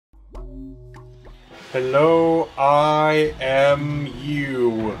Hello, I am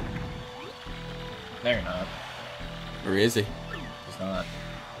you. No, you're not. Or is he? He's not.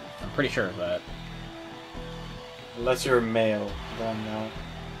 I'm pretty sure of that. Unless you're a male, then no.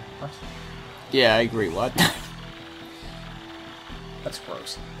 What? Yeah, I agree. What? That's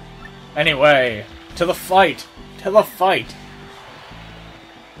gross. Anyway, to the fight! To the fight!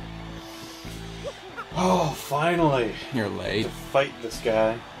 Oh, finally! You're late. To fight this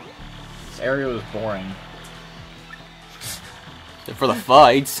guy. This area was boring. For the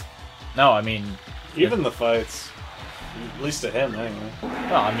fights. No, I mean... Even the fights. At least to him, anyway.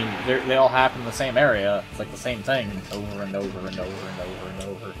 No, I mean, they all happen in the same area. It's like the same thing over and over and over and over and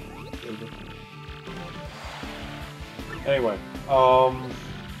over. Anyway,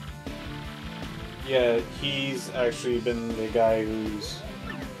 yeah, he's actually been the guy who's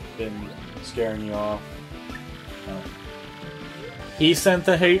been scaring you off. He sent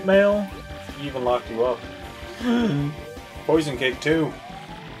the hate mail? He even locked you up. Poison cake, too.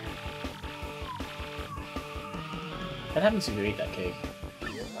 What happens if you eat that cake?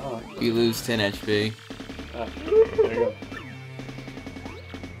 Oh, You lose 10 HP. ah, there you go.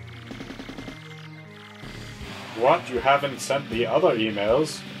 What? You haven't sent the other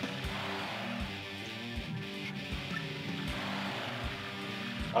emails?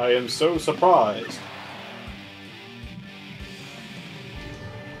 I am so surprised.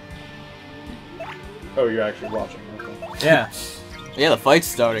 Oh, you're actually watching, okay. Yeah. Yeah, the fight's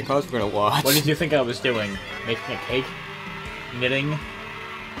starting. Of course we're gonna watch. What did you think I was doing? Making a cake? Knitting?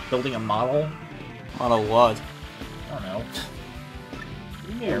 Building a model? Model what? I don't know.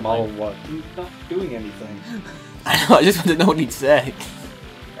 You mean a model what? He's not doing anything. I know, I just wanted to know what he'd say.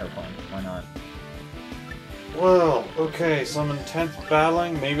 Airplane. Why not? Well, okay, some intense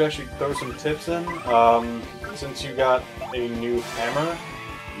battling. Maybe I should throw some tips in. Since you got a new hammer,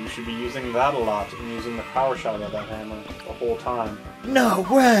 you should be using that a lot and using the power shot of that hammer the whole time. No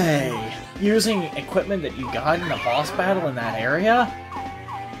way! Using equipment that you got in a boss battle in that area?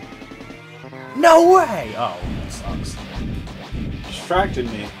 No way! Oh, that sucks. Distracted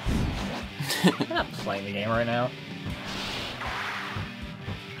me. I'm not playing the game right now.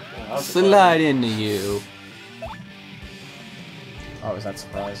 Yeah, that was Slide into you. Oh, is that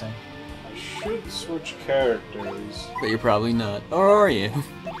surprising? I should switch characters. But you're probably not. Or are you?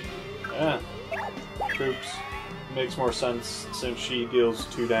 Yeah. Troops. Makes more sense since she deals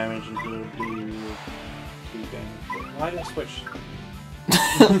 2 damage and he'll do 2 damage. Why did I switch?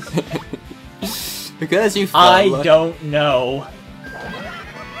 Because you I fella. don't know.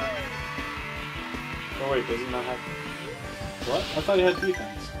 Oh wait, does he not have... What? I thought he had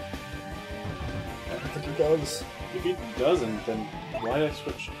defense. I don't think he does. If he doesn't, then why did I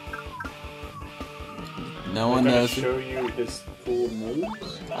switch? No I'm one gonna knows. show you his cool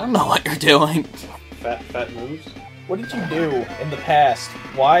moves. I don't know what you're doing. Fat moves. What did you do in the past?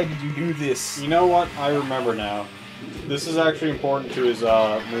 Why did you do this? You know what? I remember now. This is actually important to his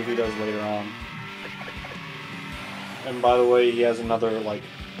move he does later on. And by the way, he has another, like,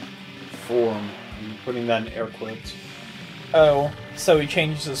 form. I'm putting that in air quotes. Oh, so he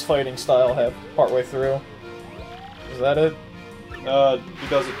changed his fighting style partway through. Is that it? He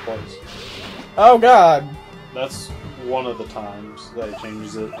does it twice. Oh god! That's one of the times that he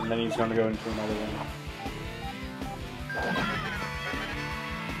changes it, and then he's going to go into another one.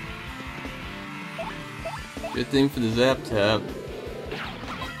 Good thing for the zap tap.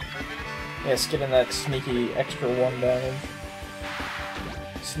 Yes, getting that sneaky extra 1 damage.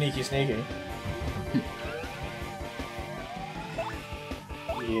 Sneaky, sneaky.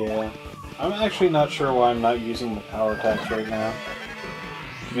 Yeah. I'm actually not sure why I'm not using the power attacks right now.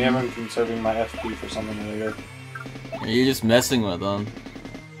 Maybe I'm conserving my FP for something later. Or you're just messing with them.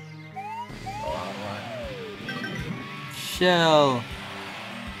 Shell.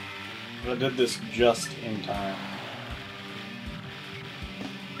 I did this just in time.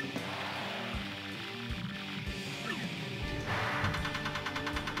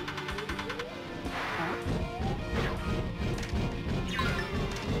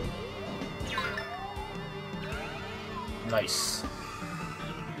 Nice.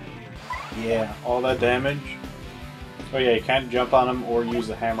 Yeah, all that damage. Oh yeah, you can't jump on him or use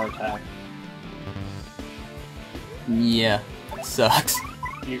the hammer attack. Yeah, sucks.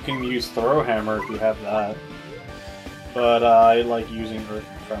 You can use throw hammer if you have that. But I like using Earth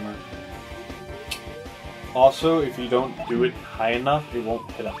Tremor. Also, if you don't do it high enough, it won't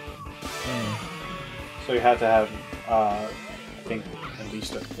hit him. So you have to have, I think, at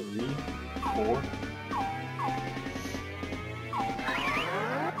least a 3, 4.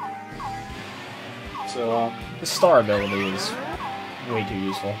 So, The star ability is way too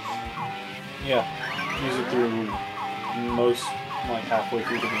useful. Yeah. Use it through most, like, halfway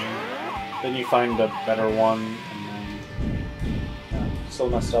through the game. Then you find a better one, and then... Yeah, still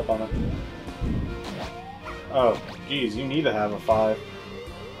messed up on it. Oh, geez, you need to have a 5.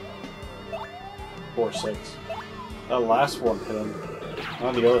 Or 6. That last one hit him.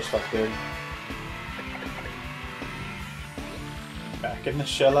 None of the other stuff did. Back in the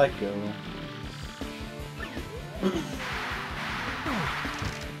shell I go.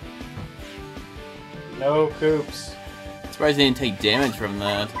 No Koops. I'm surprised they didn't take damage from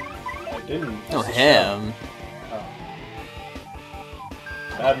that. I didn't. No, That's the him. shell. Oh.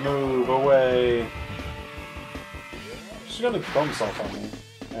 Bad move, away. She's gonna throw himself on me.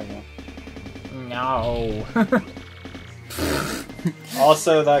 There you go. No.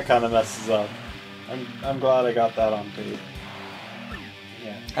 Also, that kind of messes up. I'm glad I got that on tape.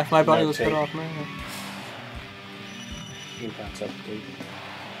 Yeah. Half my body No was cut tape. off, man. New concept tape.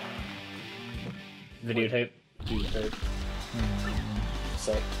 Videotape. Videotape.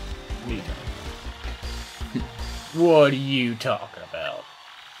 Set. What are you talking about?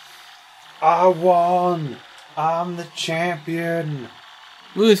 I won! I'm the champion!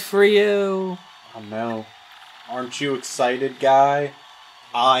 Lose for you. I know. Aren't you excited, guy?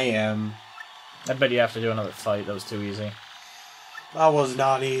 I am. I bet you have to do another fight. That was too easy. That was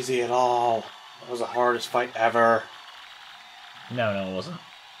not easy at all. That was the hardest fight ever. No, it wasn't.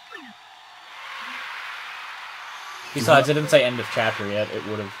 Besides, it didn't say end of chapter yet. It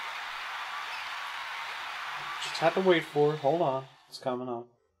would have. Just had to wait for it. Hold on. It's coming up.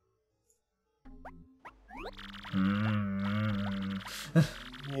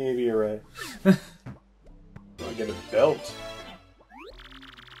 Maybe you're right. I get a belt.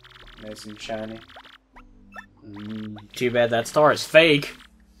 Nice and shiny. Too bad that star is fake.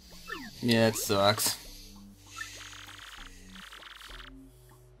 Yeah, it sucks.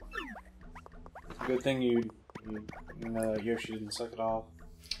 Good thing you know that Yoshi didn't suck it off.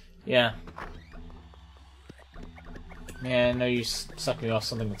 Yeah. Yeah, I know you suck me off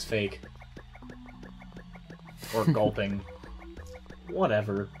something that's fake. Or gulping.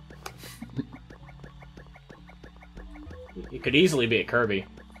 Whatever. It could easily be a Kirby.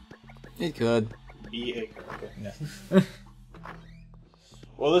 It could. Okay. Yeah.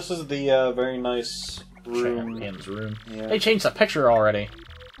 Well, this is the very nice room. Champion's room. Yeah. They changed the picture already.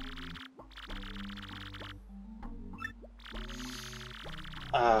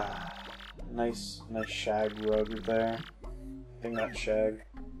 Nice shag rug there. I think that's shag.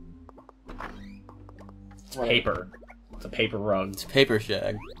 It's paper. It's a paper rug. It's paper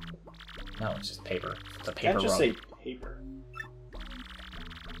shag. No, it's just paper. It's a paper Can't rug. just say paper.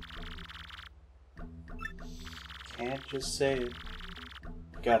 Can't just say it.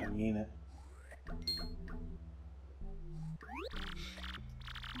 You gotta mean it.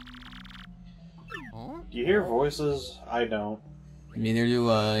 Do you hear voices? I don't. Neither do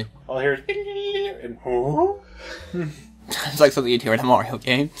I. All I hear is and who? It's like something you'd hear in a Mario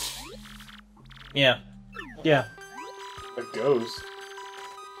game. Yeah. Yeah. A ghost.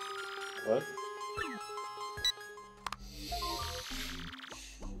 What?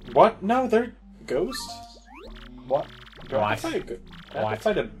 What? No, they're ghosts. What? Do I have to fight I have to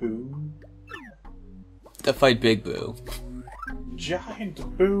fight a boo? To fight Big Boo.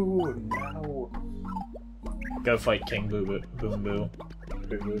 Giant boo! No. Go fight King Boo Boo. Boom Boo.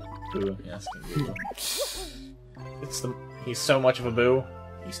 Boo boo. Boo. Yes, King Boo Boo. He's so much of a boo.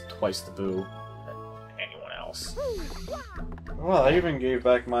 He's twice the boo than anyone else. Well, I even gave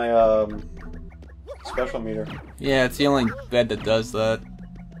back my special meter. Yeah, it's the only bed that does that.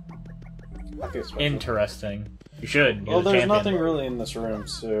 Okay, special. Interesting. You should. Well, there's nothing really in this room,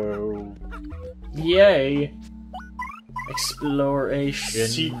 so... Yay! Exploration.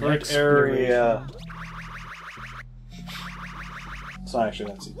 Secret area. It's not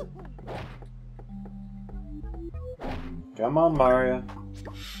actually that secret. Come on, Mario.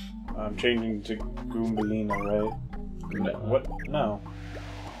 I'm changing to Goombalina, right? No. What? No.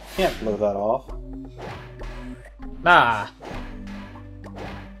 Can't blow that off. Ah!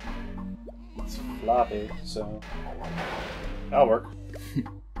 It's floppy, so... That'll work.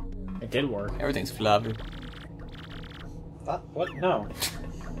 It did work. Everything's floppy. What? No.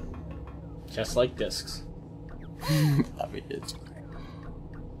 Just like discs. Floppy disks.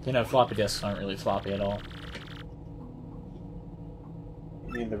 You know, floppy disks aren't really floppy at all.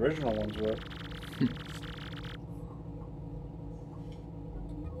 I mean, the original ones were.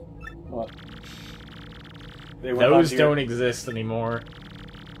 What? They went Those on don't exist anymore.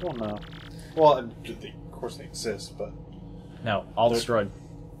 Well, no. Well, of course they exist, but... No, all destroyed.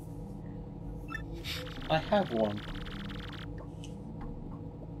 I have one.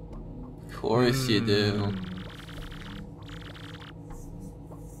 course you do.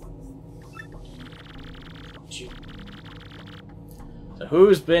 So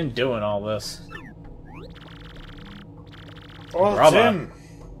who's been doing all this? Oh, Grubba. Tim!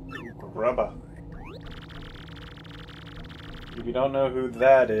 Grubba. If you don't know who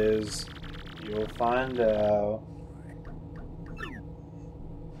that is, you'll find out.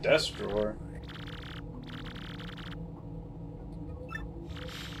 Desk drawer.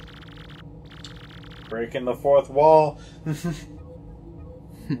 Breaking the fourth wall.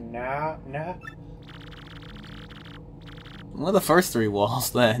 Nah. What are the first 3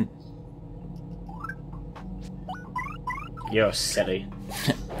 walls then? Yo, silly.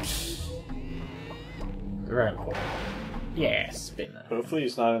 Right. Yeah, spin that. Hopefully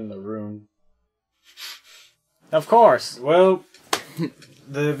he's not in the room. Of course. Well,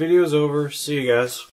 the video's over. See you guys.